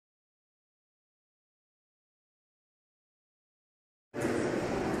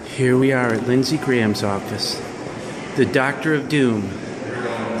Here we are at Lindsey Graham's office, the Doctor of Doom,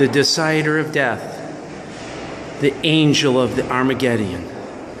 the Decider of Death, the Angel of the Armageddon.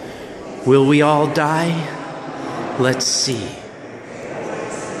 Will we all die? Let's see.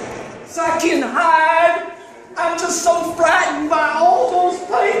 So I can hide. I'm just so frightened by all those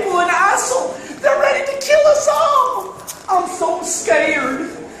people in ISIL. They're ready to kill us all. I'm so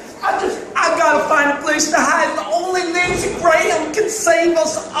scared. I gotta find a place to hide. The only Lindsey Graham can save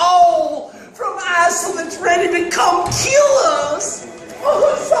us all from ISIL that's ready to come kill us.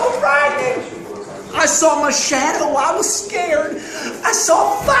 Oh, it's so frightening. I saw my shadow. I was scared. I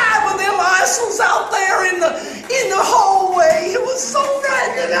saw 5 of them ISILs out there in the hallway. It was so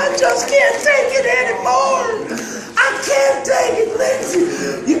frightening. I just can't take it anymore. I can't take it,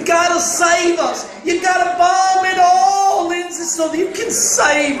 Lindsey. You gotta save us. You gotta bomb it all, Lindsey, so that you can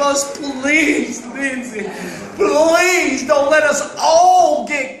save us. Please, Lindsey. Please don't let us all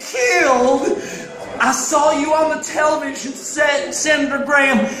get killed. I saw you on the television set, Senator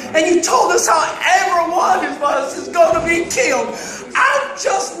Graham, and you told us how every one of us is going to be killed. I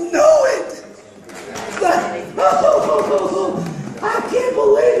just know it. I can't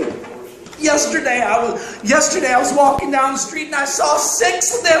believe it. Yesterday I was walking down the street and I saw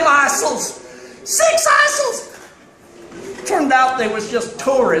 6 of them ISILs. 6 ISILs. Turned out they was just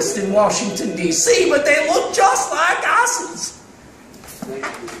tourists in Washington, D.C., but they looked just like ISILs.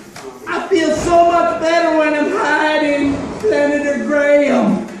 I feel so much better when I'm hiding, Senator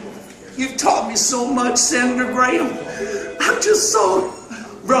Graham. You've taught me so much, Senator Graham. I'm just so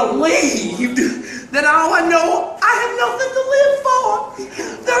relieved that now I know I have nothing to live for.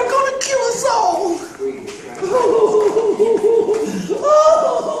 They're going to kill us all.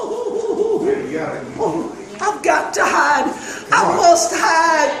 I've got to hide. I must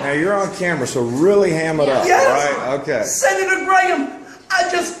hide. Now you're on camera, so really ham it up, yes. Right? Okay. Senator Graham, I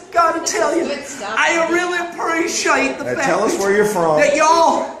just got to tell you, I really appreciate the fact tell us where you're from. That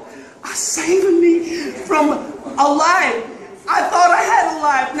y'all are saving me from a life. I thought I had a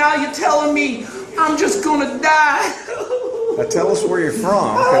life. Now you're telling me I'm just going to die. Now tell us where you're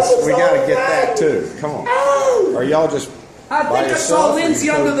from, because we got to get that too. Come on. Are y'all just I think I saw Lindsey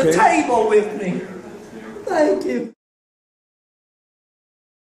under the table with me. Thank you.